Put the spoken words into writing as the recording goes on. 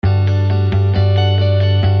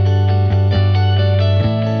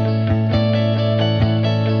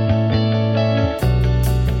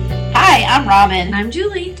I'm Robin. And I'm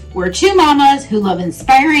Julie. We're two mamas who love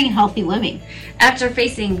inspiring healthy living. After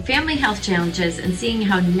facing family health challenges and seeing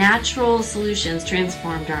how natural solutions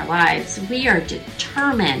transformed our lives, we are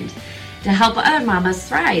determined to help other mamas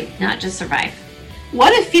thrive, not just survive.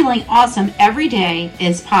 What if feeling awesome every day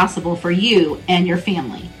is possible for you and your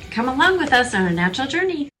family? Come along with us on a natural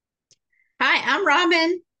journey. Hi, I'm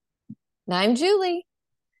Robin. And I'm Julie.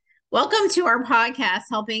 Welcome to our podcast,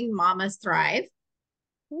 Helping Mamas Thrive.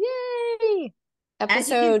 Yay!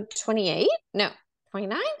 Episode 28? No,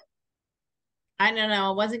 29? I don't know.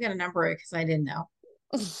 I wasn't going to number it because I didn't know.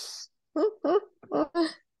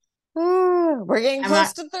 We're getting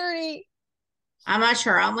close to 30. I'm not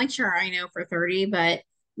sure. I'm like, sure, I know for 30, but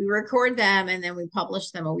we record them and then we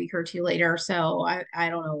publish them a week or two later. So I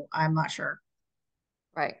don't know. I'm not sure.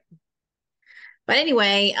 Right. But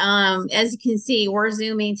anyway, as you can see, we're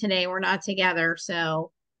Zooming today. We're not together.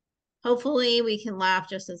 So hopefully we can laugh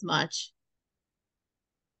just as much.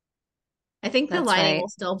 I think the lighting will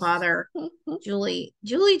still bother Julie.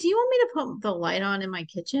 Julie, do you want me to put the light on in my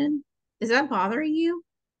kitchen? Is that bothering you?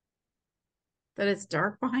 That it's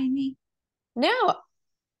dark behind me? No.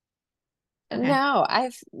 Okay. No,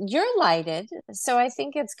 you're lighted, so I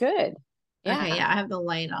think it's good. Yeah. Okay, yeah, I have the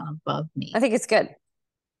light on above me. I think it's good.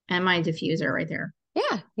 And my diffuser right there.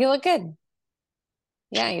 Yeah, you look good.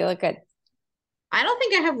 Yeah, you look good. I don't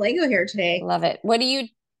think I have Lego hair today. Love it.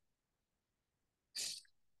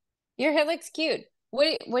 Your hair looks cute.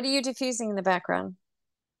 What are you diffusing in the background?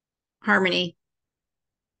 Harmony.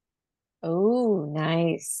 Oh,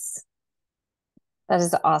 nice. That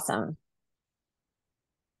is awesome.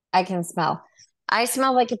 I can smell. I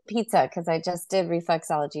smell like a pizza because I just did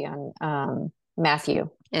reflexology on Matthew,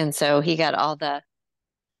 and so he got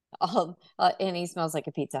and he smells like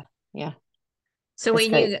a pizza. Yeah. So if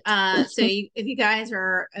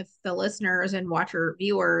the listeners and watcher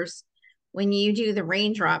viewers, when you do the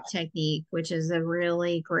raindrop technique, which is a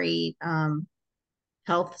really great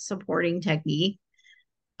health supporting technique,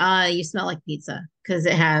 you smell like pizza because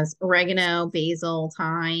it has oregano, basil,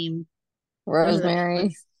 thyme,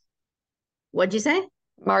 rosemary. What'd you say?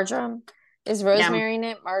 Marjoram. Is rosemary in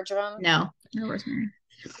it? Marjoram? No rosemary.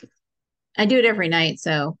 I do it every night.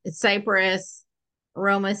 So it's cypress,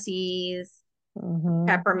 aroma seeds,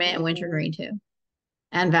 peppermint, and wintergreen too,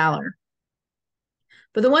 and valor.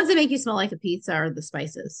 But the ones that make you smell like a pizza are the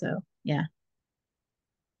spices. So yeah,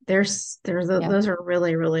 those are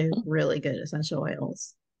really, really, really good essential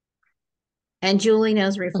oils. And Julie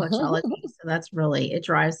knows reflexology, so that's really, it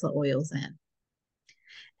drives the oils in.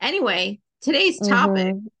 Anyway, today's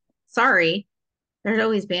topic, sorry, there's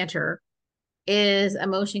always banter, is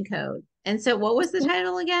emotion code. And so what was the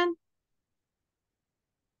title again?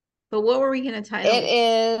 But what were we going to title it?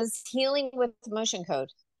 It is Healing with Emotion Code.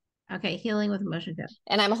 Okay, Healing with Emotion Code.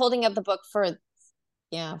 And I'm holding up the book for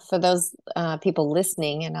those people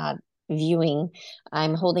listening and not viewing.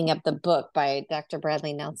 I'm holding up the book by Dr.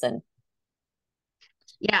 Bradley Nelson.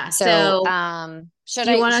 Yeah. So should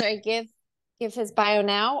I give his bio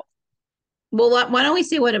now? Well, why don't we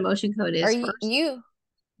see what emotion code is first? Yeah.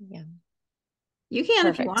 You can.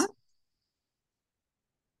 Perfect. If you want.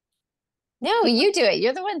 No, you do it.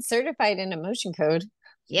 You're the one certified in emotion code.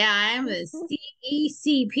 Yeah, I'm a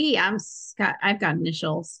CECP. I've got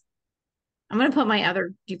initials. I'm going to put my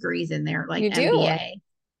other degrees in there, like MBA.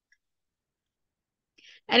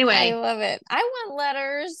 Anyway. I love it. I want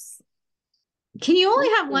letters. Can you only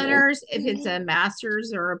have letters if it's a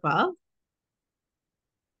master's or above?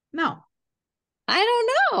 No. I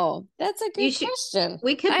don't know. That's a good question.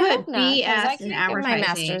 We could put BS in advertising. My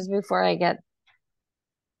master's before I get.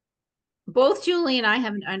 Both Julie and I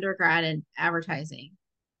have an undergrad in advertising.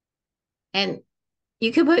 And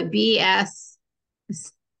you could put BS.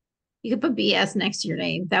 You could put BS next to your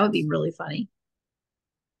name. That would be really funny.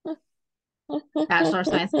 Bachelor of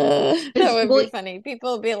Science. That would be funny.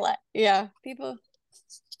 People would be like, people.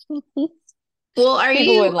 Well,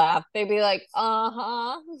 people would laugh. They'd be like,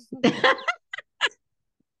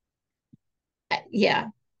 Yeah.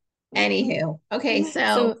 Anywho. Okay.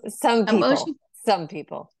 So some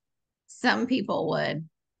people would.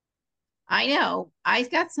 I know. I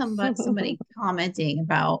got somebody commenting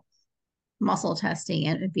about muscle testing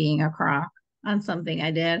and it being a crock on something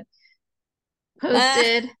I did.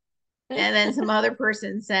 Posted. And then some other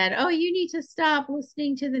person said, "Oh, you need to stop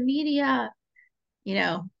listening to the media."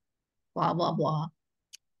 Blah, blah, blah.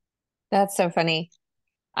 That's so funny.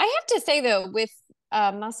 I have to say, though, with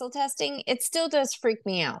muscle testing, it still does freak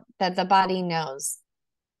me out that the body knows.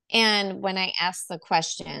 And when I ask the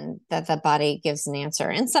question, that the body gives an answer.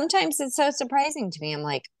 And sometimes it's so surprising to me. I'm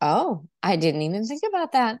like, oh, I didn't even think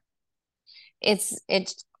about that. It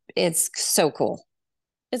it's so cool.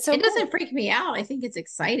 It's so It cool. doesn't freak me out. I think it's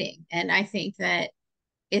exciting. And I think that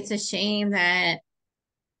it's a shame that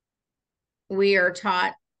we are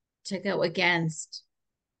taught to go against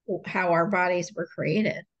how our bodies were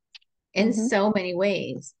created in so many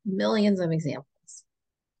ways, millions of examples.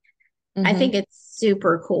 I think it's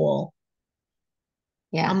super cool.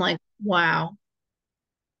 Yeah. I'm like, wow.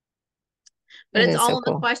 But It it's is all so in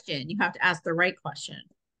the cool. question. You have to ask the right question.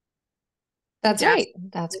 That's right.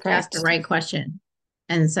 That's you have to ask correct. the right question.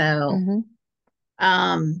 And so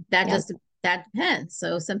that Yep. just that depends.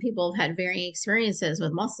 So some people have had varying experiences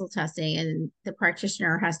with muscle testing, and the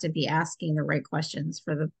practitioner has to be asking the right questions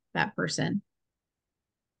for that person.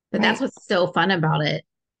 But that's Right. what's so fun about it.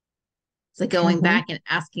 It's like going back and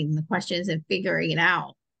asking the questions and figuring it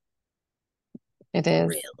out. It is.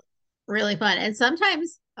 Really, really fun. And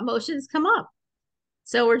sometimes emotions come up.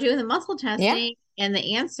 So we're doing the muscle testing, and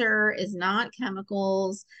the answer is not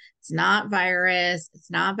chemicals, it's not virus, it's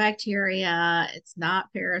not bacteria, it's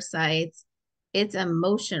not parasites, it's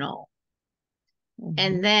emotional.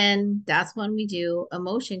 And then that's when we do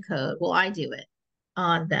emotion code. Well, I do it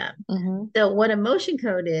on them. So what emotion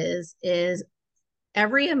code is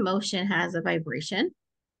every emotion has a vibration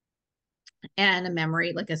and a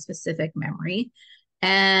memory, like a specific memory.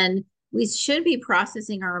 And we should be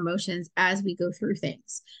processing our emotions as we go through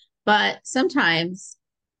things. But sometimes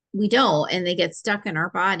we don't, and they get stuck in our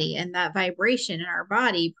body. And that vibration in our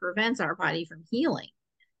body prevents our body from healing.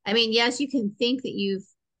 I mean, yes, you can think that you've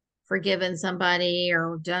forgiven somebody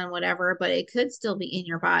or done whatever, but it could still be in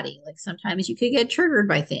your body. Like sometimes you could get triggered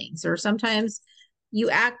by things, or sometimes you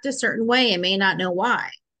act a certain way and may not know why.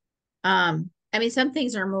 I mean, some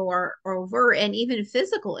things are more overt, and even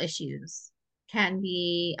physical issues can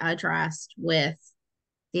be addressed with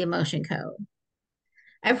the emotion code.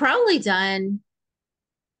 I've probably done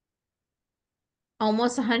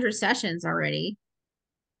almost 100 sessions already.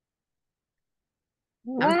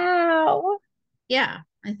 Wow. Yeah.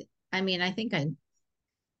 I mean,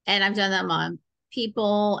 and I've done them on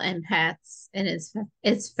people and pets, and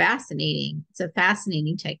it's fascinating. It's a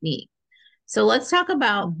fascinating technique. So let's talk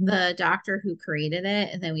about the doctor who created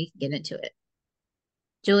it, and then we can get into it.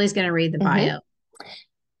 Julie's going to read the bio.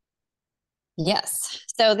 Yes.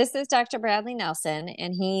 So this is Dr. Bradley Nelson,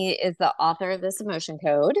 and he is the author of this emotion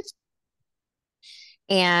code.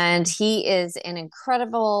 And he is an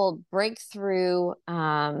incredible breakthrough.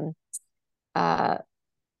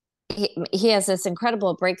 He has this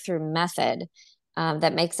incredible breakthrough method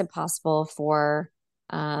that makes it possible for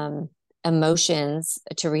emotions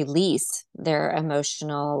to release their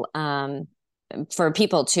emotional, for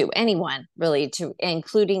people, to anyone really, to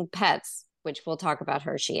including pets, which we'll talk about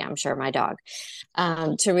Hershey, I'm sure, my dog,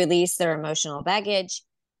 to release their emotional baggage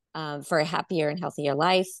for a happier and healthier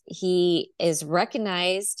life. He is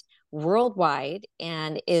recognized worldwide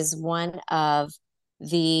and is one of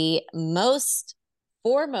the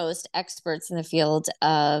foremost experts in the field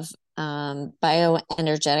of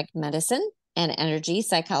bioenergetic medicine and energy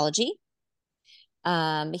psychology.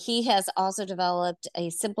 He has also developed a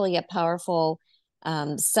simple yet powerful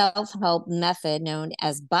self-help method known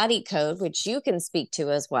as Body Code, which you can speak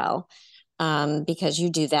to as well, because you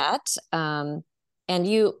do that. And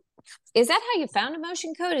is that how you found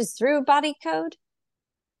emotion code? Is through Body Code?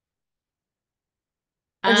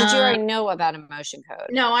 Or did you already know about emotion code?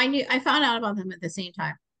 No, I found out about them at the same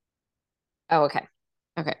time. Oh, okay.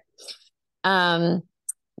 Okay.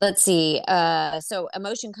 Let's see. So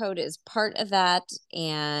emotion code is part of that.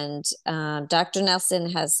 And Dr.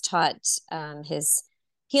 Nelson has taught his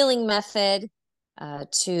healing method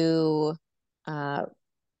to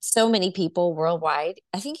so many people worldwide.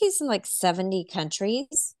 I think he's in like 70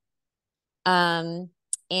 countries.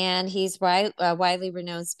 And he's a widely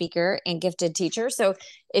renowned speaker and gifted teacher. So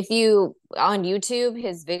if you on YouTube,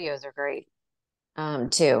 his videos are great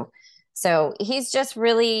too. So he's just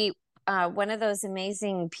really one of those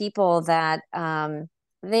amazing people that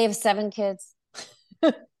they have 7 kids.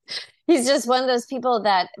 He's just one of those people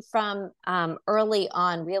that from early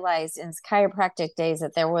on realized in his chiropractic days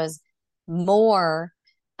that there was more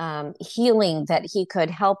healing that he could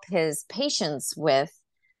help his patients with.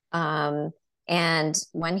 And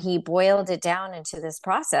when he boiled it down into this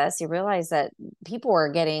process, he realized that people were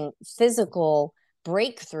getting physical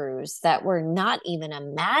breakthroughs that were not even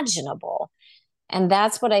imaginable. And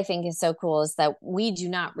that's what I think is so cool, is that we do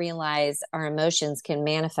not realize our emotions can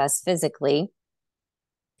manifest physically,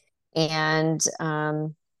 and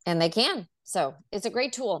they can. So it's a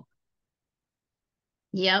great tool.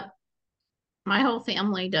 Yep. My whole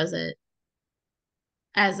family does it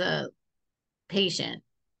as a patient.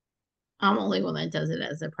 I'm the only one that does it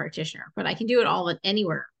as a practitioner, but I can do it all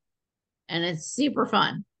anywhere. and it's super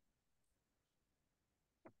fun.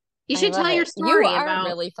 You I should love tell your it. You story are about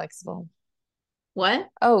really flexible. what?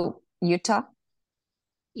 Oh, Utah?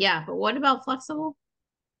 Yeah, but what about flexible?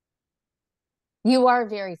 You are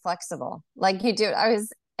very flexible. Like you do.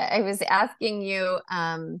 I was asking you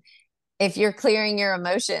if you're clearing your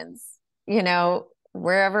emotions,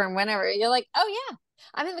 wherever and whenever. You're like, "Oh yeah,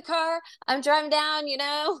 I'm in the car. I'm driving down,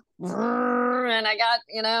 and I got,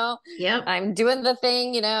 Yep. I'm doing the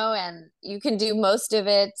thing, and you can do most of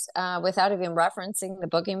it without even referencing the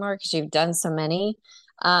book anymore because you've done so many.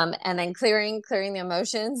 And then clearing the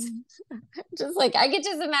emotions. Just like I could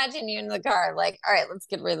just imagine you in the car, like, all right, let's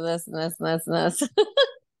get rid of this and this and this and this.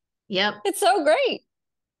 Yep. It's so great.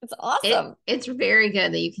 It's It awesome. it's very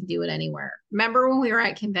good that you can do it anywhere. Remember when we were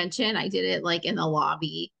at convention? I did it like in the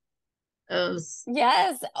lobby of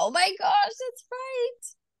Yes. Oh my gosh, that's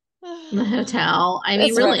the right. hotel. I mean,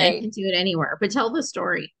 That's really, I right. can do it anywhere. But tell the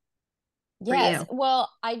story for Yes. you. Well,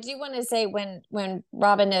 I do want to say when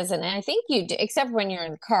Robin isn't, and I think you do, except when you're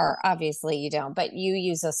in the car, obviously you don't, but you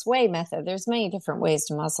use a sway method. There's many different ways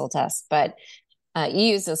to muscle test, but you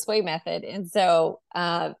use a sway method. And so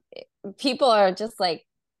people are just like,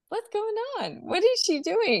 what's going on? What is she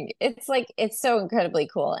doing? It's like, it's so incredibly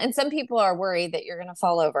cool. And some people are worried that you're going to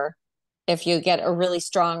fall over if you get a really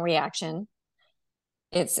strong reaction.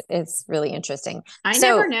 It's really interesting. I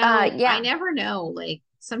never So, know. I yeah. never know. Like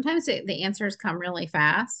sometimes the answers come really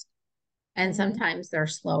fast and Hmm. sometimes they're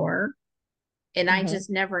slower. And I Hmm. just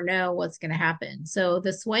never know what's going to happen. So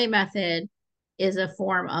the sway method is a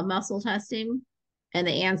form of muscle testing, and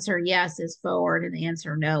the answer yes is forward, and the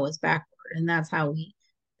answer no is backward, and that's how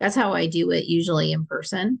I do it usually in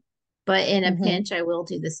person. But in a Hmm. pinch, I will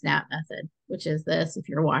do the snap method, which is this. If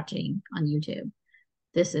you're watching on YouTube,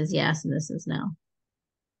 this is yes and this is no.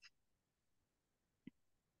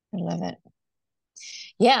 I love it.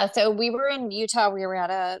 Yeah. So we were in Utah. We were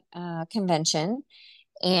at a convention,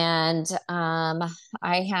 and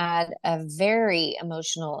I had a very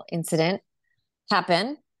emotional incident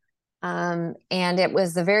happen. And it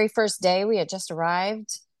was the very first day we had just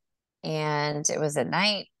arrived, and it was at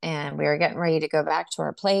night, and we were getting ready to go back to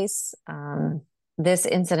our place. This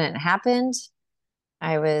incident happened.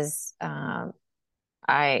 I was, I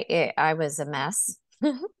was a mess.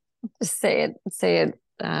 Say it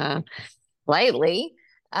lightly.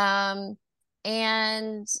 Um,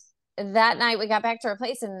 and that night we got back to our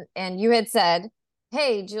place, and you had said,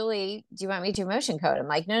 "Hey, Julie, do you want me to motion code?" I'm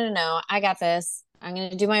like, "No, no, no, I got this. I'm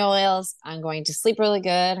going to do my oils. I'm going to sleep really good.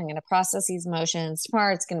 I'm going to process these emotions.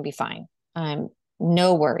 Tomorrow it's going to be fine.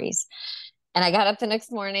 No worries." And I got up the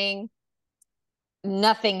next morning.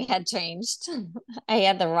 Nothing had changed. I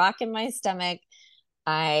had the rock in my stomach.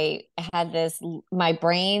 I had my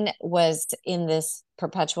brain was in this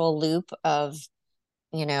perpetual loop of,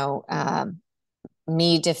 you know, um,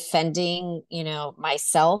 me defending,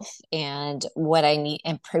 myself and what I need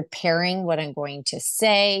and preparing what I'm going to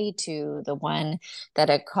say to the one that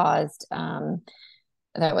had caused,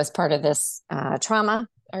 that was part of this trauma,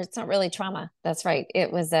 or it's not really trauma. That's right.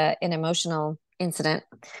 It was an emotional incident.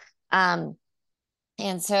 Um,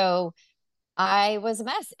 and so I was a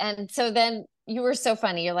mess. And so then you were so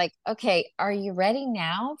funny. You're like, okay, are you ready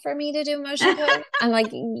now for me to do emotion code? I'm like,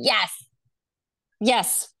 yes,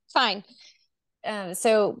 yes, fine.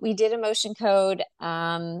 So we did emotion code.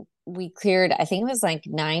 We cleared, I think it was like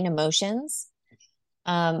 9 emotions.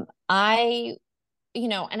 I,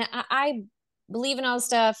 and I believe in all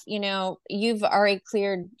stuff, you've already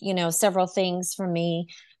cleared, several things from me,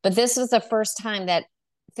 but this was the first time that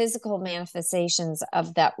physical manifestations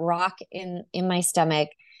of that rock in my stomach,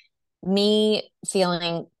 me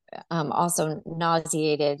feeling also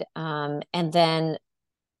nauseated, and then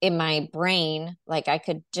in my brain, like I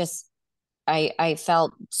could just I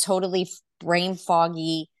felt totally brain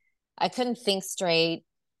foggy. I couldn't think straight.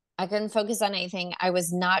 I couldn't focus on anything. I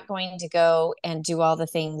was not going to go and do all the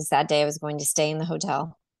things that day. I was going to stay in the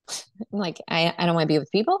hotel. Like I don't want to be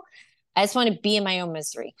with people. I just want to be in my own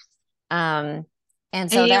misery. Um, and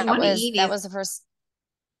And so you didn't that want to was eat that either. was the first.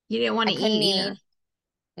 You didn't want I to couldn't eat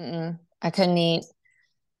eat. either. I couldn't eat.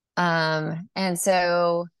 And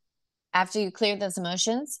so after you cleared those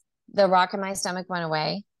emotions, the rock in my stomach went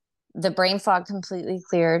away. The brain fog completely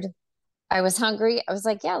cleared. I was hungry. I was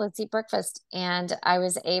like, yeah, let's eat breakfast. And I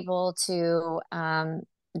was able to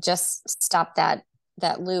just stop that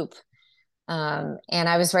loop. And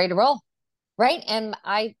I was ready to roll. Right. And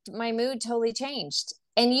my mood totally changed.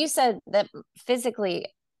 And you said that physically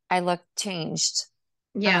I looked changed.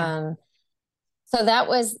 Yeah. Um, so that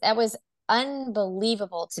was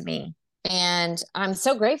unbelievable to me. And I'm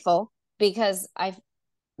so grateful because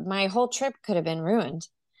my whole trip could have been ruined.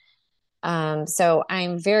 So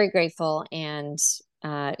I'm very grateful. And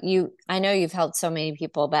I know you've helped so many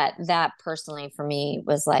people, but that personally for me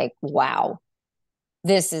was like, wow,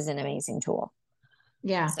 this is an amazing tool.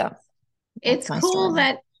 Yeah. So that's It's my cool story.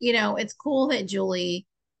 that, it's cool that Julie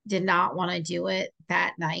did not want to do it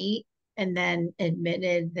that night and then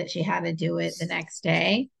admitted that she had to do it the next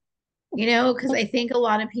day, because I think a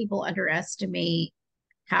lot of people underestimate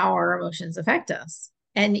how our emotions affect us.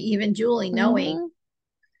 And even Mm-hmm.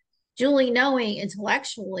 Julie knowing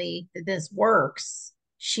intellectually that this works,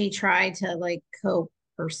 she tried to like cope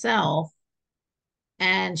herself,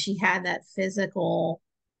 and she had that physical,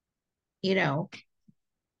 you know,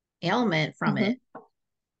 ailment from Mm-hmm. it.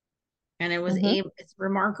 And Mm-hmm. it's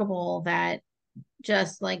remarkable that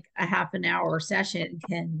just like a half an hour session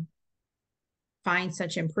can find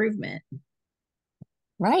such improvement.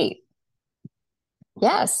 Right.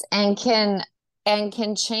 Yes. And can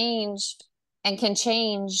change can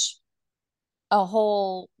change a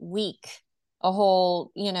whole week,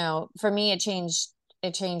 for me, it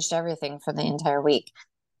changed everything for the entire week.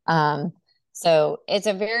 Um, so it's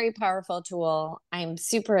a very powerful tool. I'm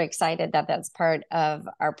super excited that that's part of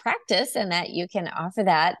our practice and that you can offer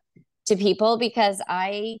that to people because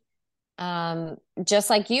just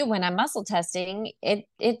like you, when I'm muscle testing,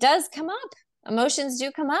 it does come up. Emotions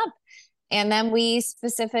do come up. And then we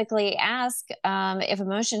specifically ask if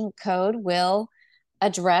emotion code will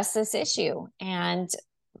address this issue. And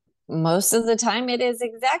most of the time, it is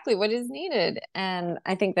exactly what is needed. And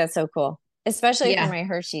I think that's so cool, especially for Yeah. my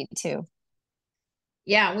Hershey too.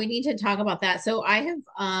 Yeah, we need to talk about that. So I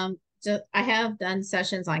have done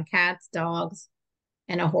sessions on cats, dogs,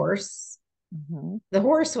 and a horse. Mm-hmm. The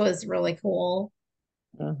horse was really cool.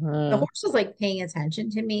 The Mm-hmm. horse was like paying attention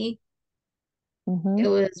to me. Mm-hmm. It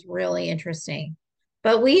was really interesting.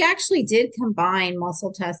 But we actually did combine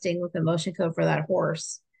muscle testing with emotion code for that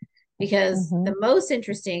horse, because Mm-hmm. the most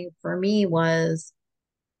interesting for me was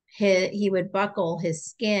he would buckle his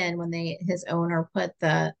skin when his owner put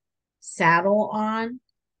the saddle on,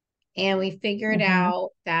 and we figured Mm-hmm. out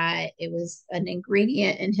that it was an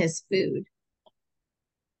ingredient in his food.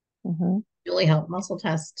 Mm-hmm. Really helped muscle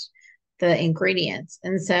test the ingredients,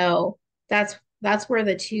 and so that's where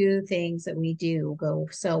the two things that we do go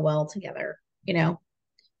so well together,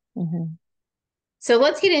 Mm-hmm. So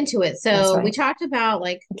let's get into it. That's So we right. talked about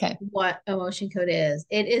like Okay. what emotion code is.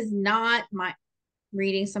 It is not my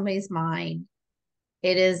reading somebody's mind.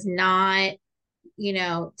 It is not,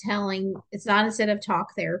 it's not instead of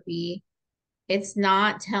talk therapy. It's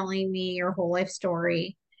not telling me your whole life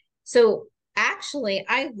story. So actually,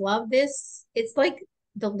 I love this. It's like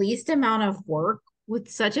the least amount of work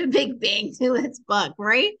with such a big bang to its buck,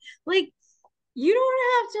 right? Like you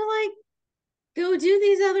don't have to like go do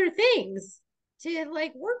these other things to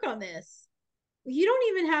like work on this. You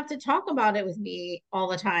don't even have to talk about it with me all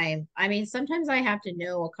the time. I mean, sometimes I have to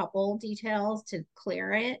know a couple details to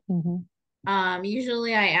clear it. Mm-hmm.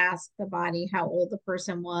 Usually I ask the body how old the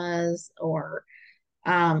person was, or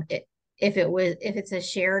um, it, if it's a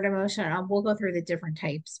shared emotion, we'll go through the different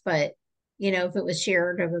types, but if it was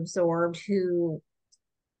shared or absorbed, who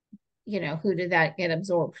did that get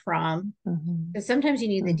absorbed from? Mm-hmm. Because sometimes you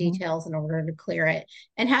need the Mm-hmm. details in order to clear it.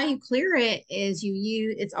 And how you clear it is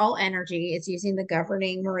it's all energy. It's using the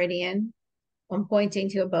governing meridian. I'm pointing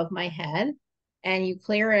to above my head, and you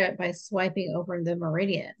clear it by swiping over the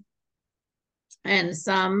meridian. And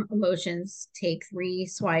some emotions take 3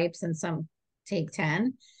 swipes and some take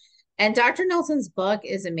 10. And Dr. Nelson's book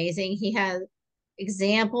is amazing. He has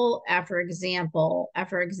example after example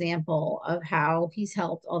after example of how he's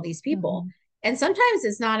helped all these people. Mm-hmm. And sometimes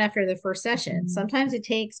it's not after the first session. Mm-hmm. Sometimes it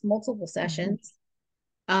takes multiple Mm-hmm. sessions.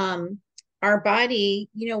 Um, our body,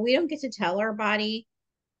 we don't get to tell our body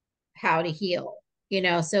how to heal,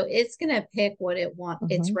 so it's going to pick what it's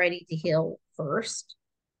Mm-hmm. ready to heal first.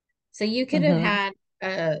 So you could have Mm-hmm. had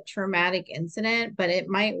a traumatic incident, but it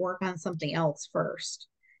might work on something else first.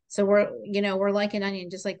 So we're like an onion,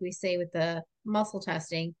 just like we say with the muscle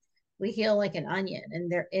testing, we heal like an onion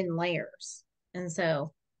and they're in layers. And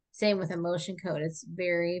so same with emotion code. It's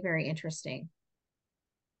very, very interesting.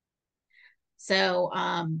 So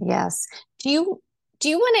Yes. Do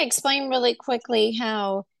you want to explain really quickly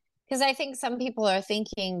how, because I think some people are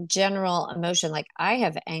thinking general emotion, like I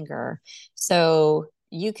have anger, so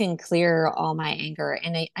you can clear all my anger.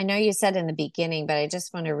 And I know you said in the beginning, but I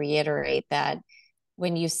just want to reiterate that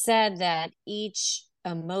when you said that each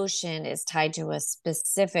emotion is tied to a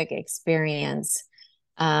specific experience,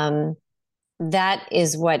 um, that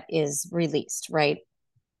is what is released, right?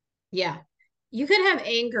 yeah, you could have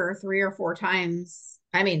anger 3 or 4 times.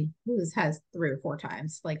 I mean, who's has 3 or 4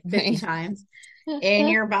 times, like 50 Right. times in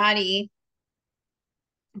your body,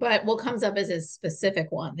 but what comes up is a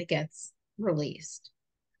specific one that gets released.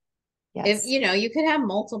 If, Yes. you could have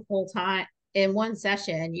multiple time in one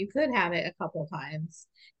session, you could have it a couple times.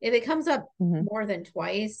 If it comes up Mhm. more than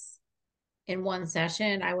twice in one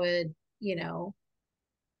session, I would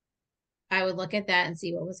look at that and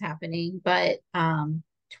see what was happening. But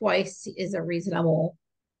twice is a reasonable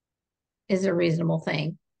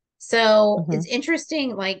thing. So it's Mhm.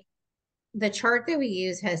 interesting, like the chart that we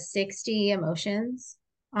use has 60 emotions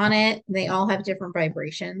on it. They all have different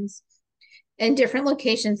vibrations and different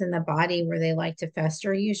locations in the body where they like to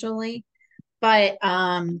fester usually. But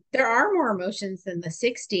there are more emotions than the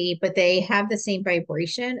 60, but they have the same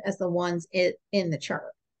vibration as the ones in the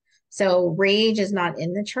chart. So rage is not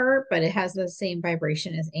in the chart, but it has the same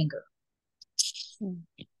vibration as anger. Mm.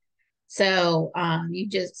 So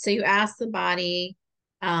you ask the body,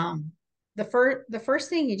 um, the first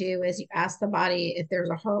thing you do is you ask the body if there's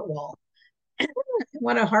a heart wall.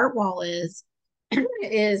 What a heart wall is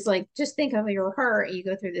like, just think of your heart. You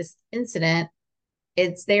go through this incident,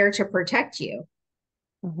 it's there to protect you.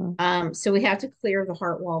 Mhm. So we have to clear the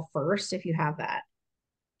heart wall first if you have that.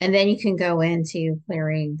 And then you can go into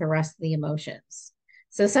clearing the rest of the emotions.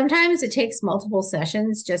 So sometimes it takes multiple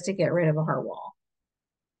sessions just to get rid of a heart wall.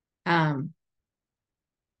 Um,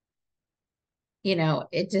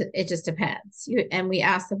 it just depends. And we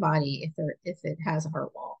ask the body if it has a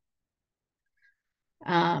heart wall.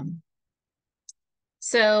 Um,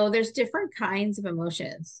 so there's different kinds of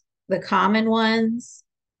emotions.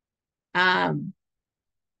 Um,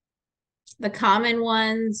 the common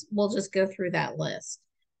ones, we'll just go through that list.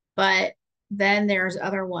 But then there's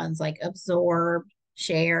other ones like absorbed,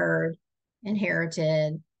 shared,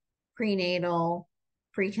 inherited, prenatal,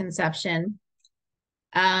 preconception.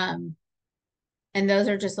 Um, and those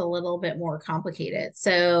are just a little bit more complicated.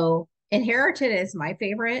 So inherited is my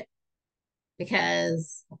favorite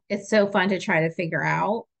because it's so fun to try to figure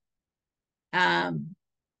out. Um,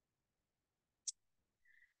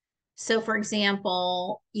 so for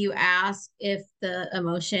example, you ask if the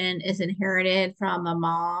emotion is inherited from a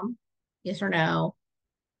mom, yes or no.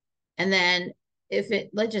 And then if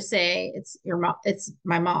let's just say it's your mom, it's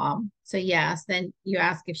my mom. So yes, then you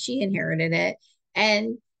ask if she inherited it.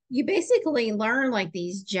 And you basically learn like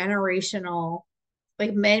these generational,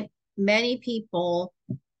 like many people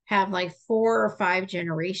have like 4 or 5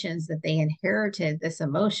 generations that they inherited this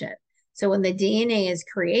emotion. So when the DNA is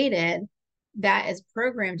created, that is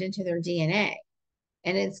programmed into their DNA.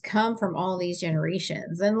 And it's come from all these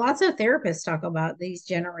generations. And lots of therapists talk about these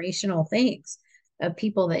generational things of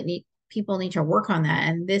people need to work on that.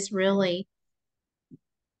 And this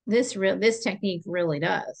technique really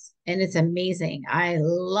does. And it's amazing. I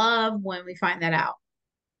love when we find that out.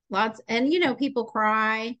 Lots, and people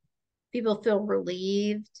cry, people feel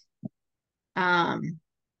relieved. Um,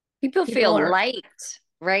 People people feel are, light,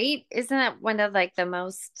 right? Isn't that one of like the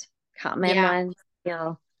most common yeah, ones?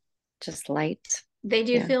 Feel just light. they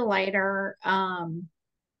do Yeah. feel lighter.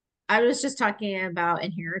 I was just talking about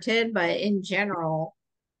inherited, but in general,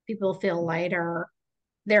 people feel lighter.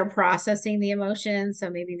 They're processing the emotions. So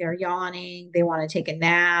maybe they're yawning, they want to take a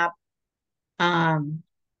nap. Um,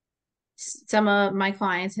 some of my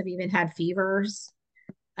clients have even had fevers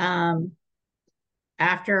um,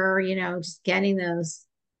 after, just getting those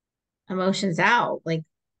emotions out. Like,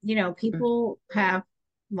 people have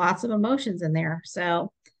lots of emotions in there.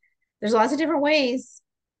 So there's lots of different ways.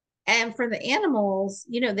 And for the animals,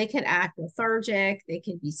 they could act lethargic, they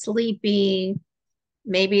could be sleepy,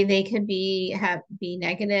 maybe they could be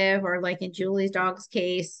negative, or like in Julie's dog's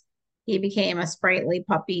case, he became a sprightly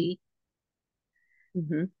puppy.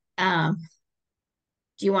 Mm-hmm. Um,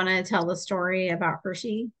 do you want to tell the story about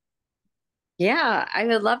Hershey? Yeah, I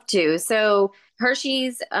would love to. So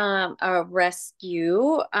Hershey's a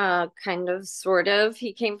rescue, kind of sort of.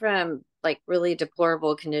 He came from like really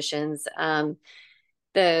deplorable conditions.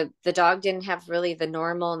 The dog didn't have really the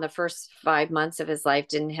normal in the first 5 months of his life,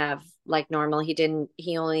 didn't have like normal. He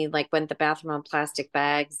only like went to the bathroom on plastic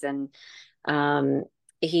bags and um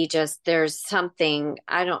there's something,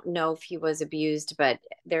 I don't know if he was abused, but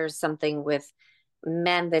there's something with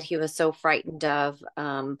men that he was so frightened of.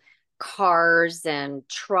 Cars and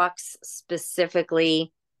trucks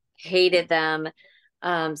specifically, hated them.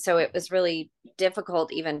 So it was really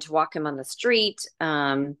difficult even to walk him on the street.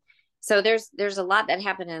 So there's a lot that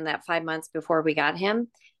happened in that 5 months before we got him,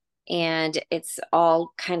 and it's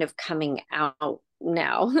all kind of coming out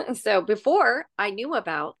now. So before I knew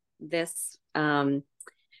about this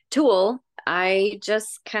tool, I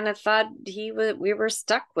just kind of thought we were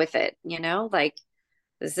stuck with it, like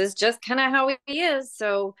this is just kind of how he is.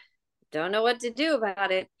 So don't know what to do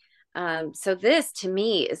about it. So this to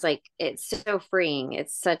me is like, it's so freeing.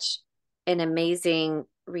 It's such an amazing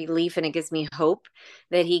relief, and it gives me hope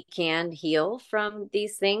that he can heal from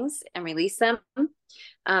these things and release them.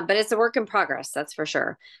 But it's a work in progress, that's for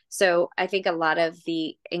sure. So I think a lot of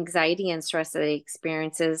the anxiety and stress that he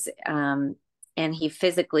experiences, and he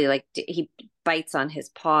physically, like, he bites on his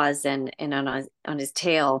paws and on his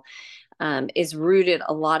tail, is rooted,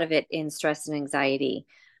 a lot of it, in stress and anxiety.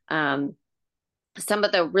 Some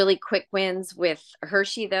of the really quick wins with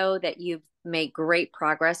Hershey, though, that you've made great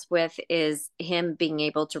progress with, is him being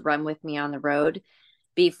able to run with me on the road.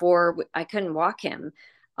 Before, I couldn't walk him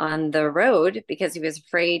on the road because he was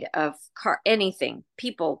afraid of anything,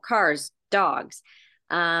 people, cars, dogs.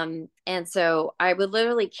 And so I would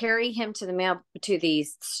literally carry him to the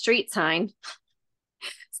street sign,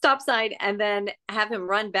 stop sign, and then have him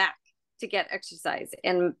run back to get exercise.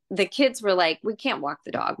 And the kids were like, "We can't walk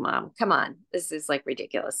the dog, Mom. Come on. This is like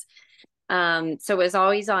ridiculous." So it was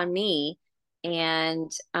always on me.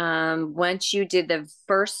 And once you did the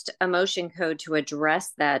first emotion code to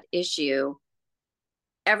address that issue,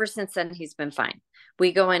 ever since then, he's been fine.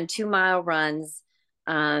 We go on 2-mile runs,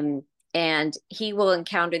 and he will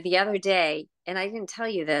encounter, the other day, and I didn't tell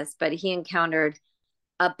you this, but he encountered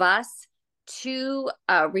a bus, 2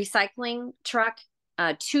 recycling truck,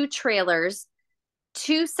 2 trailers,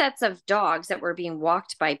 2 sets of dogs that were being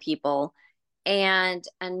walked by people. And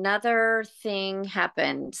another thing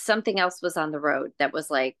happened. Something else was on the road that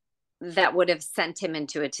was like, that would have sent him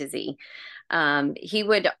into a tizzy. He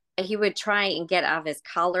would try and get out of his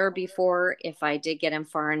collar before, if I did get him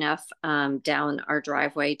far enough down our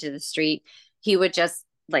driveway to the street, he would just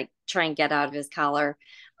like try and get out of his collar.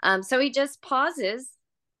 So he just pauses,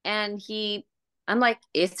 and I'm like,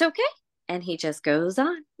 "It's okay." And he just goes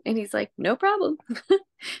on, and he's like, "No problem." And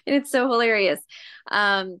it's so hilarious.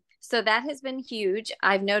 So that has been huge.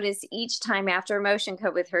 I've noticed each time after emotion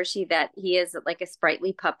code with Hershey that he is like a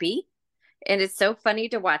sprightly puppy. And it's so funny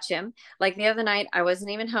to watch him. Like the other night, I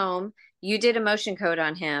wasn't even home. You did emotion code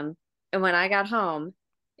on him. And when I got home,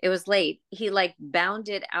 it was late. He like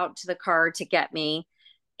bounded out to the car to get me.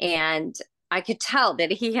 And I could tell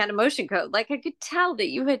that he had emotion code. Like I could tell that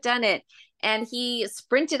you had done it. And he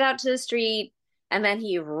sprinted out to the street, and then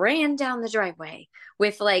he ran down the driveway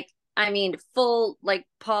with like, I mean, full like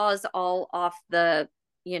paws all off the,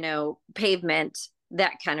 pavement,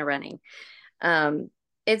 that kind of running.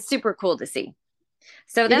 It's super cool to see.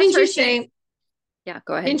 So that's Didn't you Hershey. say, Yeah,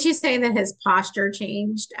 go ahead. didn't you say that his posture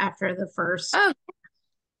changed after the first? Oh,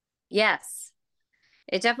 yes.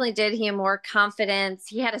 It definitely did. He had more confidence.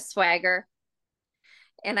 He had a swagger,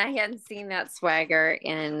 and I hadn't seen that swagger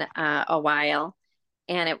in a while,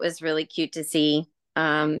 and it was really cute to see.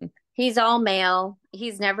 He's all male.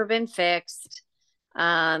 He's never been fixed.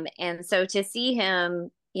 And so to see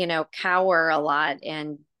him, cower a lot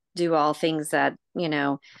and do all things that,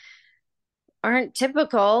 aren't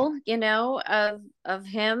typical, of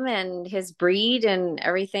him and his breed and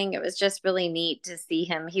everything. It was just really neat to see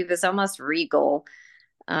him. He was almost regal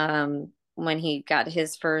when he got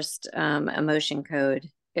his first emotion code.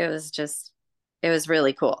 It was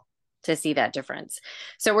really cool to see that difference.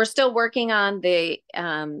 So we're still working on the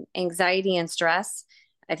anxiety and stress.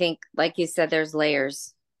 I think, like you said, there's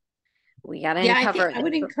layers. We got to uncover it.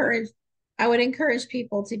 I would encourage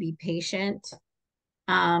people to be patient.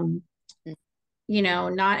 Not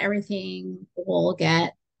everything will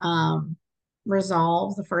get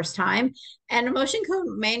resolved the first time. And emotion code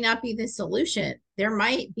may not be the solution. There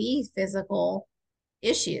might be physical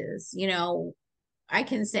issues. I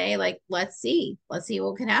can say, like, let's see what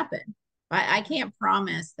can happen. But I can't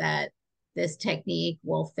promise that this technique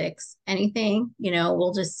will fix anything.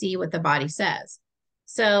 We'll just see what the body says.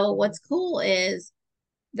 So what's cool is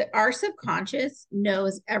that our subconscious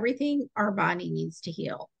knows everything our body needs to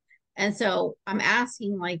heal. And so I'm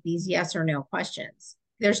asking like these yes or no questions.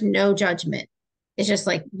 There's no judgment. It's just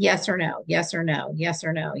like yes or no, yes or no, yes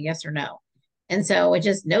or no, yes or no. And so it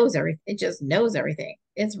just knows everything. It just knows everything.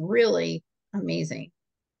 It's really amazing.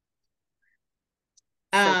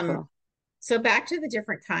 Cool. So back to the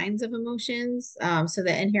different kinds of emotions. So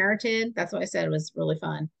the inherited, that's what I said, it was really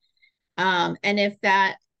fun. And if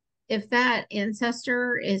that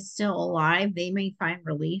ancestor is still alive, they may find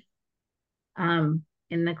relief in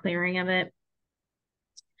the clearing of it.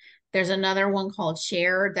 There's another one called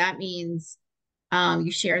shared. That means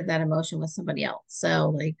you shared that emotion with somebody else. So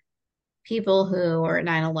like people who are at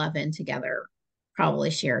 9/11 together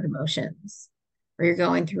probably shared emotions, or you're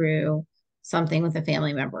going through something with a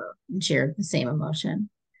family member and shared the same emotion.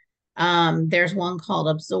 There's one called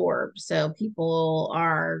absorb. So people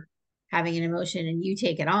are having an emotion and you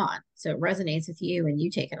take it on. So it resonates with you and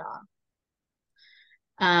you take it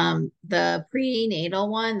on. The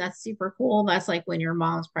prenatal one, that's super cool. That's like when your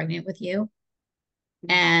mom's pregnant with you.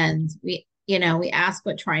 And we ask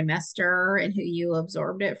what trimester and who you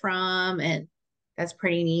absorbed it from. And that's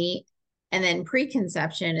pretty neat. And then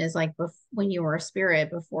preconception is like when you were a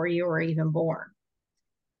spirit before you were even born.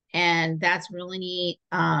 And that's really neat.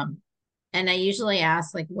 And I usually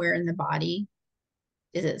ask like where in the body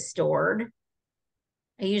is it stored?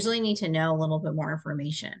 I usually need to know a little bit more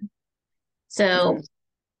information. So,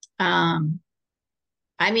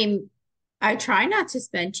 I mean, I try not to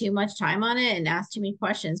spend too much time on it and ask too many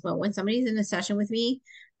questions, but when somebody's in a session with me,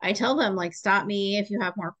 I tell them like, stop me if you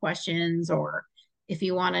have more questions or if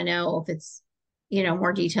you want to know if it's,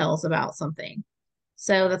 more details about something.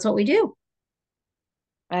 So that's what we do.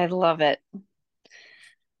 I love it.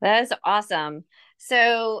 That is awesome.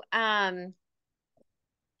 So, I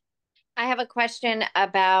have a question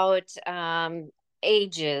about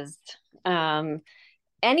ages.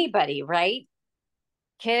 Anybody, right?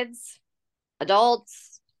 Kids,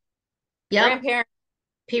 adults, grandparents,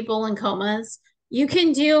 people in comas. You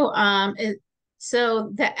can do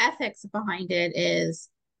so the ethics behind it is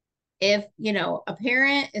if a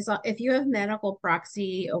parent is, if you have medical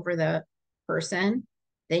proxy over the person,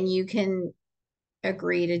 then you can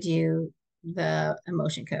agree to do the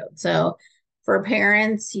emotion code. So for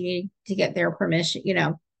parents, you need to get their permission, you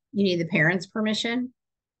need the parents' permission.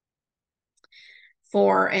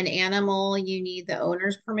 For an animal, you need the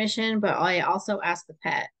owner's permission, but I also ask the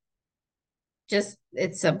pet. Just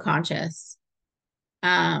it's subconscious.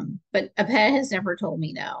 But a pet has never told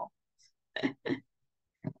me no.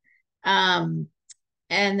 And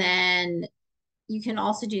then you can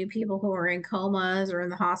also do people who are in comas or in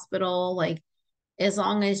the hospital, like as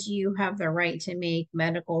long as you have the right to make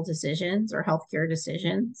medical decisions or healthcare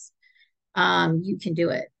decisions, you can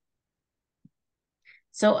do it.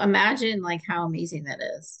 So imagine like how amazing that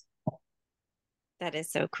is. That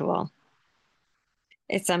is so cool.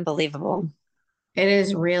 It's unbelievable. It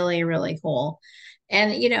is really, really cool.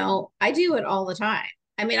 And, I do it all the time.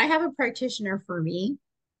 I mean, I have a practitioner for me,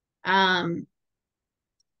 but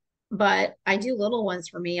I do little ones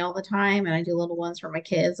for me all the time. And I do little ones for my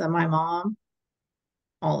kids and my mom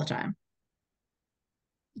all the time.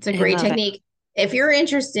 It's a great technique. If you're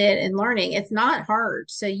interested in learning, it's not hard.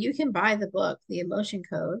 So you can buy the book, The Emotion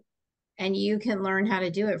Code, and you can learn how to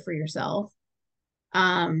do it for yourself.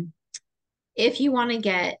 If you want to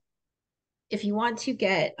get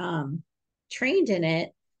trained in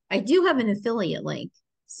it, I do have an affiliate link.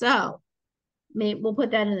 So we'll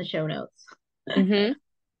put that in the show notes. Mm-hmm.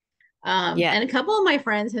 And a couple of my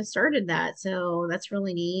friends have started that. So that's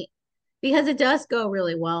really neat because it does go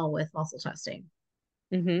really well with muscle testing.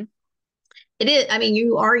 Mm-hmm. It is, I mean,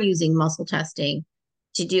 you are using muscle testing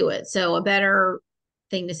to do it. So a better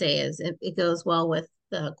thing to say is it goes well with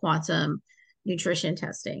the quantum nutrition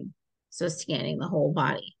testing. So scanning the whole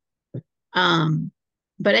body.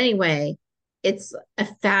 But anyway, it's a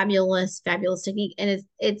fabulous, fabulous technique. And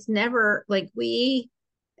it's never like we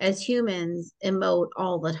as humans emote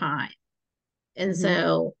all the time. And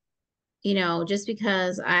so, just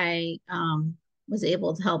because I was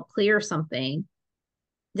able to help clear something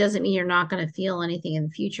doesn't mean you're not going to feel anything in the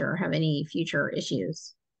future or have any future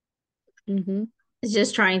issues. It's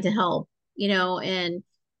just trying to help, and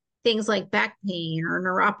things like back pain or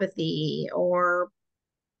neuropathy or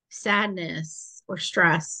sadness or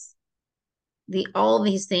stress. All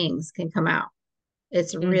these things can come out.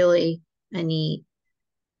 It's really a neat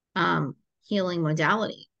healing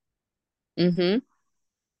modality.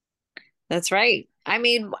 That's right. I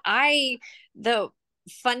mean, the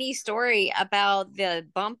funny story about the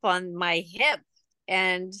bump on my hip,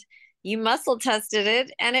 and you muscle tested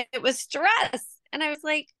it and it was stress. And I was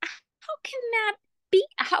like, how can that be?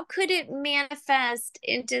 How could it manifest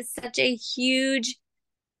into such a huge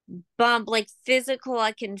bump, like physical?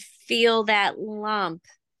 I can feel that lump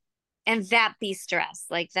and that be stress.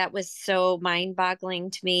 Like that was so mind-boggling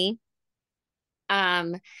to me.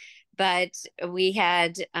 But we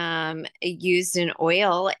had used an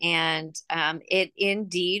oil and it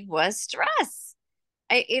indeed was stress.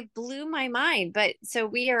 It blew my mind. But so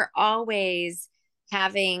we are always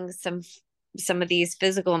having some of these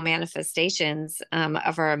physical manifestations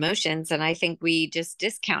of our emotions. And I think we just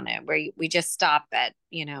discount it, where we just stop at,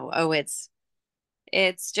 oh, it's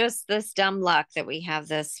just this dumb luck that we have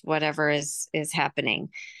this, whatever is happening.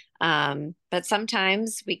 But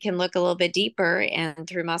sometimes we can look a little bit deeper and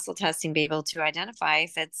through muscle testing be able to identify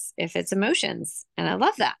if it's emotions. And I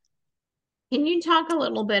love that. Can you talk a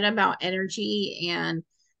little bit about energy and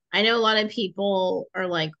I know a lot of people are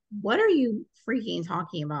like, what are you freaking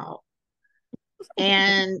talking about?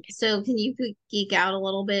 And so, can you geek out a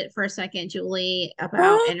little bit for a second, Julie,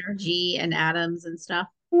 about energy and atoms and stuff?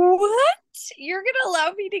 What? You're gonna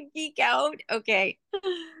allow me to geek out? Okay.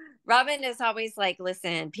 Robin is always like,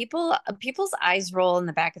 listen, people's eyes roll in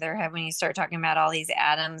the back of their head when you start talking about all these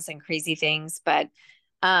atoms and crazy things. But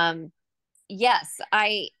yes,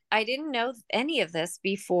 I didn't know any of this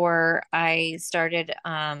before I started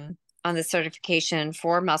on the certification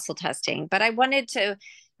for muscle testing, but I wanted to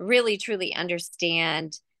really truly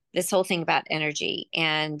understand this whole thing about energy.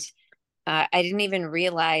 And I didn't even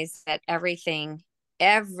realize that everything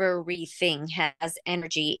has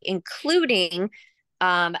energy, including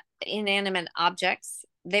inanimate objects,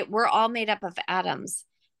 that we're all made up of atoms.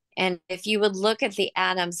 And if you would look at the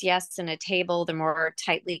atoms, yes, in a table, they're more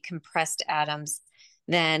tightly compressed atoms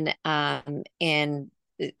than in,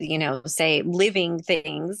 say living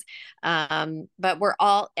things. But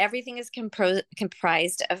everything is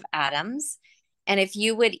comprised of atoms. And if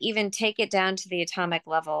you would even take it down to the atomic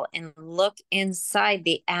level and look inside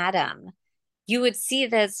the atom, you would see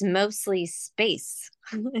that it's mostly space.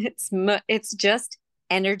 It's just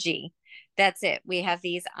energy. That's it. We have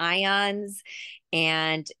these ions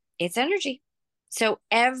and it's energy. So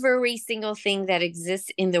every single thing that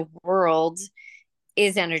exists in the world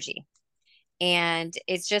is energy. And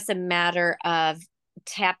it's just a matter of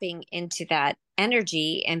tapping into that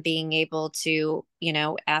energy and being able to,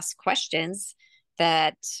 ask questions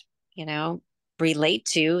that, relate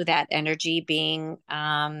to that energy being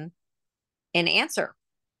an answer,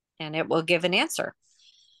 and it will give an answer.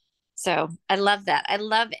 So I love that. I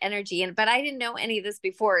love energy. But I didn't know any of this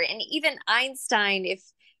before. And even Einstein,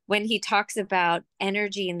 when he talks about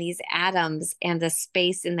energy in these atoms and the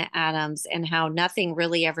space in the atoms and how nothing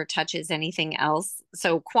really ever touches anything else.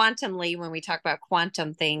 So quantumly, when we talk about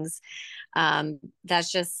quantum things,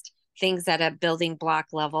 that's just things at a building block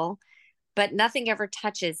level, but nothing ever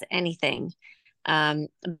touches anything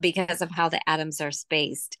because of how the atoms are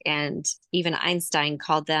spaced. And even Einstein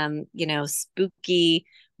called them, spooky,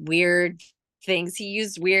 weird things. He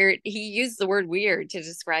used the word weird to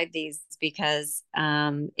describe these because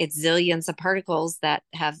it's zillions of particles that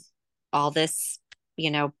have all this,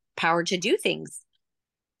 power to do things.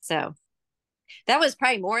 So that was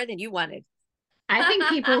probably more than you wanted. I think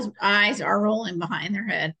people's eyes are rolling behind their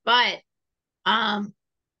head, but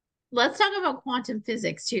let's talk about quantum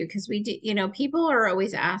physics too, because we do, people are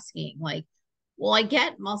always asking, like, well, I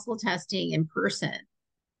get muscle testing in person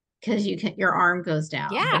because your arm goes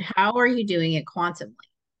down, Yeah. but how are you doing it quantumly?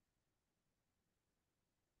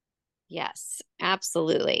 Yes,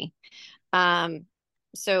 absolutely.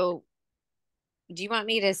 So do you want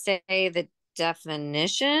me to say the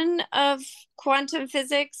definition of quantum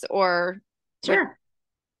physics or? Sure.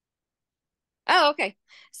 Oh, okay.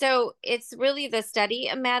 So it's really the study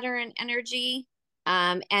of matter and energy.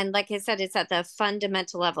 And like I said, it's at the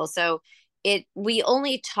fundamental level. So we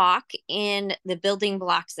only talk in the building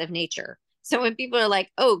blocks of nature. So when people are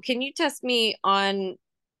like, oh, can you test me on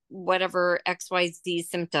whatever XYZ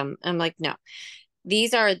symptom? I'm like, no.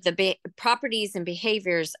 These are the properties and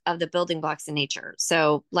behaviors of the building blocks in nature.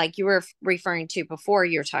 So like you were referring to before,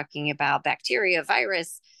 you're talking about bacteria,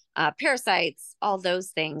 virus, parasites, all those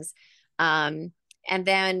things. And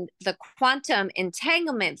then the quantum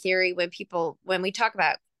entanglement theory, when we talk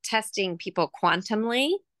about testing people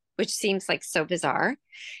quantumly, which seems like so bizarre,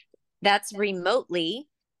 that's remotely.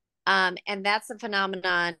 And that's a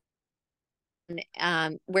phenomenon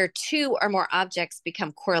where two or more objects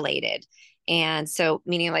become correlated. And so,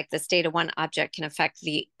 meaning like the state of one object can affect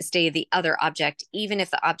the state of the other object, even if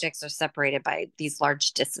the objects are separated by these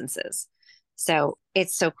large distances. So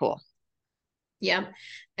it's so cool. Yep.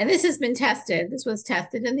 And this has been tested. This was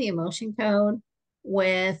tested in the emotion code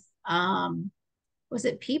with, was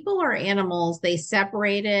it people or animals? They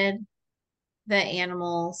separated the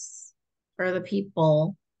animals or the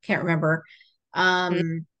people, can't remember,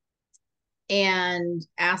 and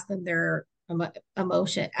asked them their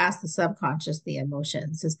emotion, asked the subconscious the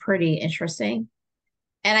emotions. Is pretty interesting.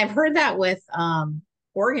 And I've heard that with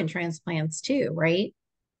organ transplants too, right?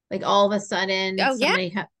 Like all of a sudden somebody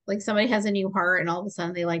has a new heart and all of a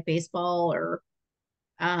sudden they like baseball or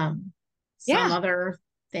some other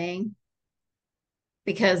thing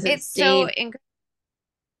because it stayed.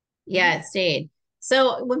 Yeah, it stayed.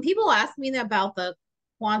 So when people ask me about the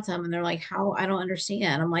quantum and they're like, how, I don't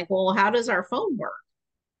understand. I'm like, well, how does our phone work?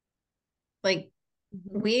 Like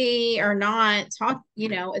we are not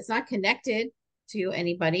it's not connected to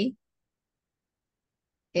anybody.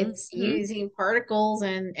 It's using particles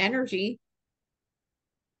and energy,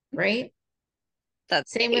 right?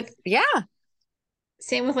 That's Same with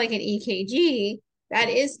like an EKG, that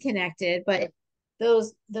is connected, but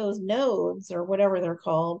those nodes or whatever they're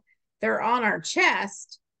called, they're on our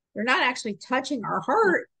chest. They're not actually touching our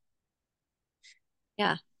heart.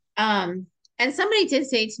 Yeah. And somebody did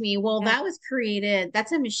say to me, well, that was created,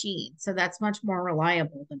 that's a machine, so that's much more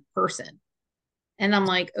reliable than a person. And I'm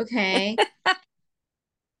like, okay.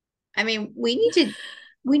 I mean, we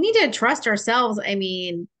need to trust ourselves. I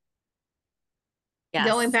mean,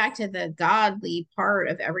 going back to the godly part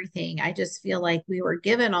of everything, I just feel like we were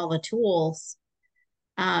given all the tools.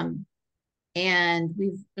 And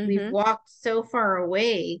we've walked so far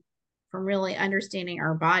away from really understanding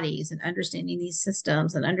our bodies and understanding these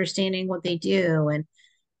systems and understanding what they do. And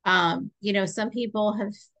you know, some people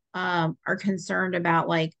have are concerned about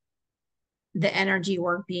like the energy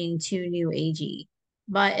work being too new agey.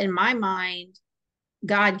 But in my mind,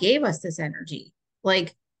 God gave us this energy.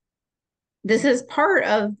 Like, this is part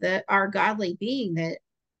of our godly being, that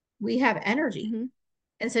we have energy.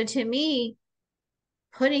 And so to me,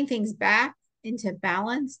 putting things back into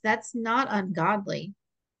balance, that's not ungodly.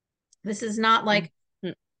 This is not like,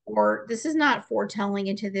 or this is not foretelling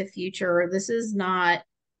into the future. This is not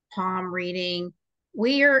palm reading.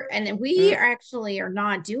 We actually are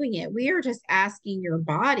not doing it. We are just asking your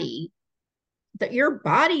body, that your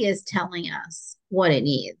body is telling us what it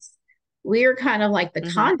needs. We are kind of like the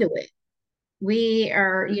conduit. We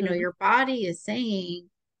are, you know, your body is saying,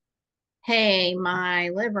 hey, my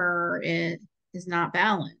liver is not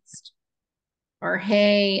balanced. Or,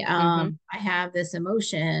 hey, I have this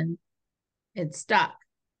emotion, it's stuck.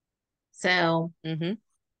 So that's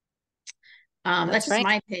just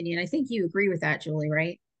my opinion. I think you agree with that, Julie,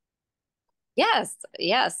 right? Yes,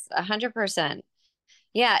 100%.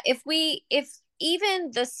 Yeah, if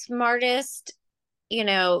even the smartest, you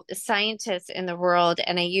know, scientists in the world,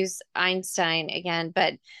 and I use Einstein again,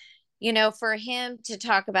 but you know, for him to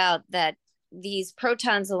talk about that these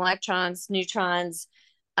protons, electrons, neutrons,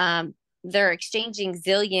 they're exchanging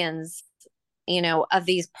zillions, you know, of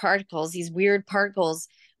these particles, these weird particles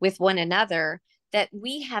with one another, that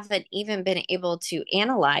we haven't even been able to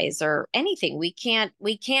analyze or anything. We can't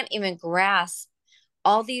even grasp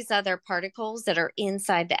all these other particles that are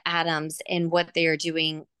inside the atoms and what they are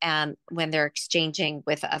doing when they're exchanging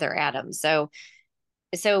with other atoms. So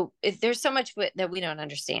there's so much that we don't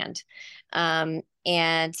understand.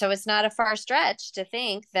 And so it's not a far stretch to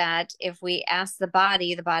think that if we ask the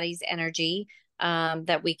body's energy,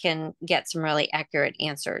 that we can get some really accurate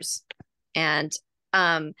answers. And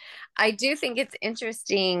I do think it's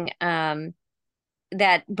interesting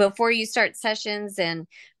that before you start sessions, and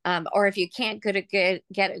or if you can't get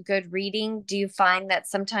a good reading, do you find that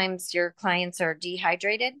sometimes your clients are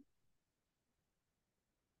dehydrated?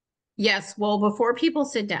 Yes. Well, before people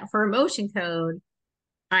sit down for emotion code,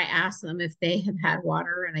 I ask them if they have had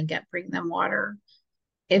water, and I bring them water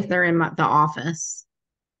if they're in the office.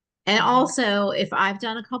 And also, if I've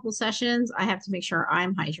done a couple sessions, I have to make sure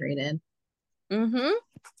I'm hydrated.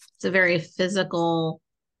 It's a very physical.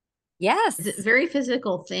 Yes. It's a very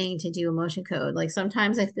physical thing to do emotion code. Like,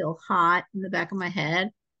 sometimes I feel hot in the back of my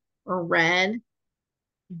head or red.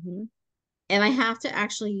 And I have to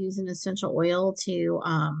actually use an essential oil to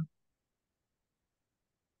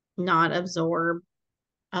not absorb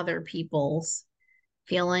other people's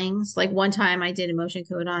feelings. Like, one time I did emotion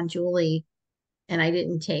code on Julie, and I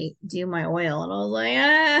didn't do my oil, and I was like,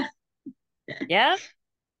 ah.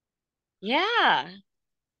 Yeah.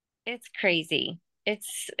 It's crazy.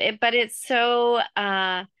 But it's so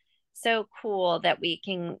so cool that we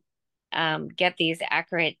can get these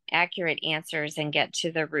accurate answers and get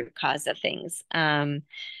to the root cause of things.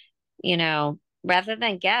 You know, rather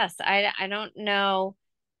than guess. I don't know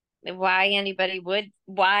why anybody would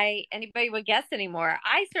guess anymore.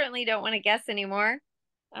 I certainly don't want to guess anymore.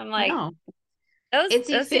 I'm like, no. It's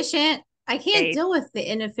efficient. I can't deal with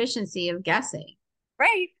the inefficiency of guessing.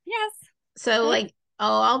 Right. Yes. So like,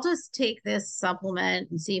 oh, I'll just take this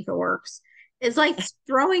supplement and see if it works. It's like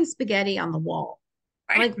throwing spaghetti on the wall.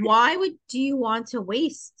 Like, why do you want to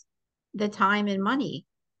waste the time and money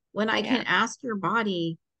when I can ask your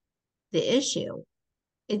body the issue?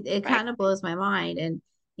 It kind of blows my mind. And,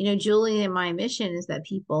 you know, Julie, and my mission is that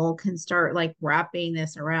people can start like wrapping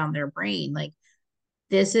this around their brain. Like,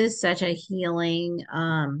 this is such a healing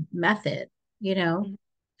method, you know?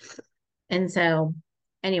 And so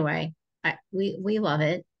anyway, we love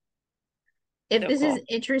it. If this is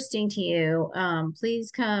interesting to you,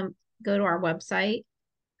 please go to our website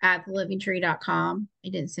at thelivingtree.com. I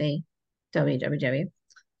didn't say www.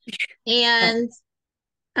 And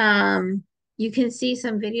you can see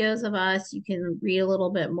some videos of us. You can read a little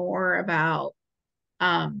bit more about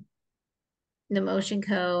the Emotion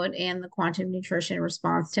Code and the quantum nutrition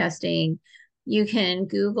response testing. You can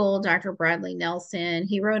Google Dr. Bradley Nelson.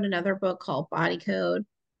 He wrote another book called Body Code.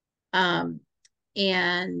 And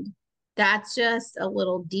that's just a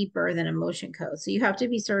little deeper than Emotion Code. So you have to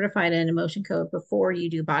be certified in Emotion Code before you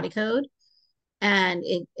do Body Code. And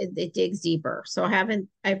it digs deeper. So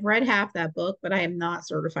I've read half that book, but I am not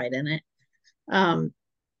certified in it. But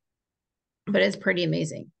it's pretty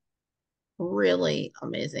amazing. Really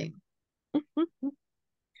amazing.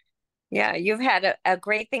 Yeah, you've had a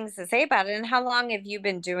great things to say about it. And how long have you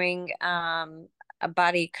been doing a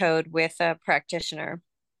Body Code with a practitioner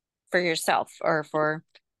for yourself or for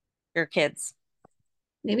your kids?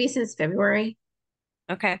 Maybe since February.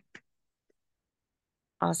 Okay.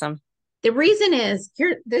 Awesome. The reason is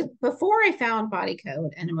before I found Body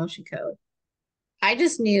Code and Emotion Code, I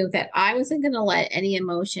just knew that I wasn't going to let any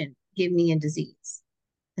emotion give me a disease.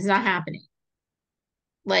 It's not happening.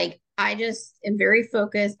 Like, I just am very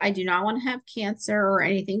focused. I do not want to have cancer or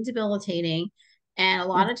anything debilitating. And a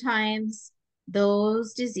lot of times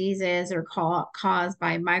those diseases are caused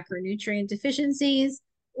by micronutrient deficiencies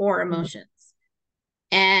or emotions.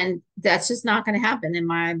 And that's just not going to happen in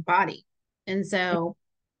my body. And so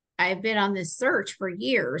I've been on this search for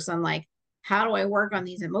years. I'm like, how do I work on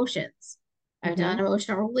these emotions? I've done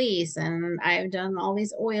emotional release and I've done all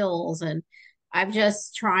these oils, and I'm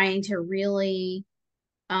just trying to really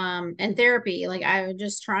and therapy, like I'm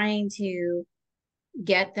just trying to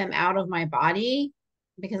get them out of my body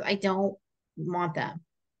because I don't want them.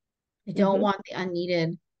 I don't want the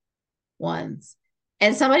unneeded ones.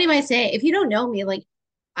 And somebody might say, if you don't know me, like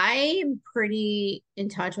I am pretty in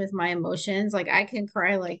touch with my emotions. Like I can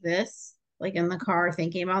cry like this, like in the car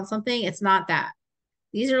thinking about something. It's not that.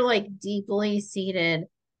 These are like deeply seated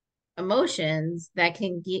emotions that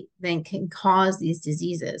can cause these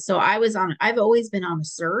diseases. So I've always been on a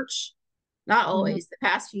search, not always, the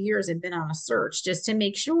past few years I've been on a search just to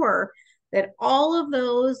make sure that all of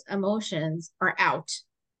those emotions are out.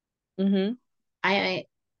 I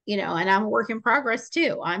and I'm a work in progress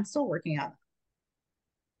too. I'm still working on it.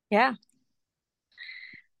 Yeah.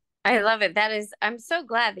 I love it. I'm so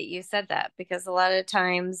glad that you said that, because a lot of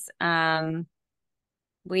times,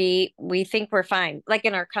 we think we're fine, like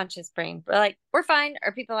in our conscious brain, we're like, we're fine.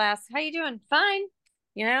 Or people ask, how you doing? Fine.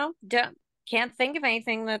 Can't think of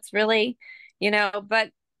anything that's really,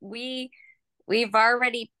 but we've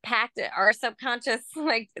already packed it. Our subconscious,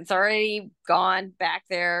 like it's already gone back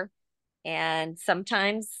there. And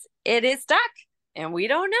sometimes it is stuck and we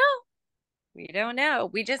don't know.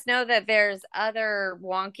 We just know that there's other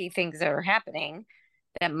wonky things that are happening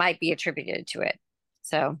that might be attributed to it.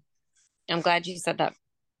 So I'm glad you said that.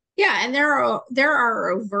 Yeah, and there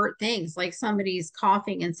are overt things, like somebody's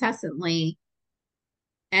coughing incessantly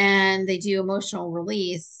and they do emotional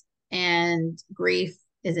release and grief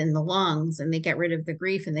is in the lungs and they get rid of the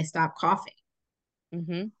grief and they stop coughing.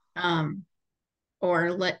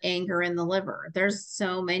 Or let anger in the liver. There's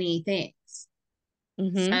so many things.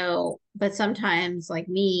 So, but sometimes like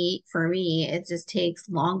for me, it just takes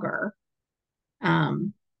longer.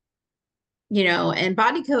 And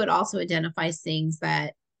Body Code also identifies things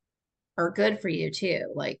that are good for you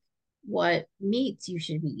too, like what meats you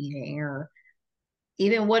should be eating, or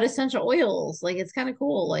even what essential oils. Like it's kind of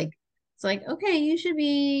cool. Like it's like, okay, you should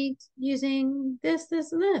be using this,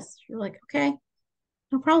 this, and this. You're like, okay,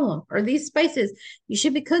 no problem. Or these spices, you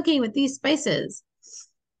should be cooking with these spices.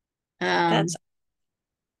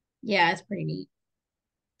 Yeah, it's pretty neat.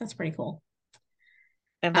 That's pretty cool.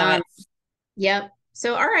 Yep.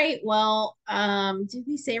 So, all right. Well, did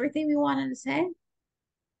we say everything we wanted to say?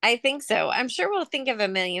 I think so. I'm sure we'll think of a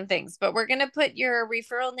million things, but we're going to put your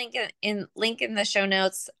referral link in the show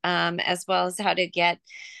notes, as well as how to get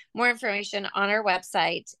more information on our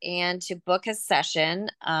website and to book a session.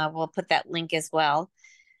 We'll put that link as well.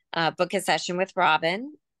 Book a session with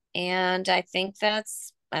Robin. And I think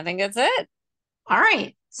that's it. All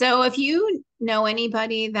right. So if you know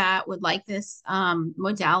anybody that would like this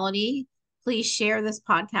modality, please share this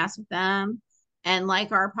podcast with them and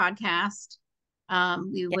like our podcast.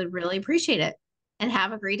 We would really appreciate it. And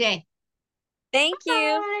have a great day. Thank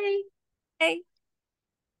you. Bye.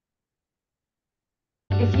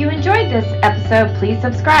 If you enjoyed this episode, please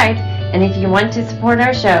subscribe. And if you want to support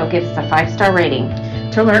our show, give us a 5-star rating.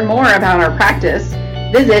 To learn more about our practice,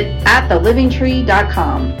 visit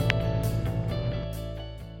athelivingtree.com.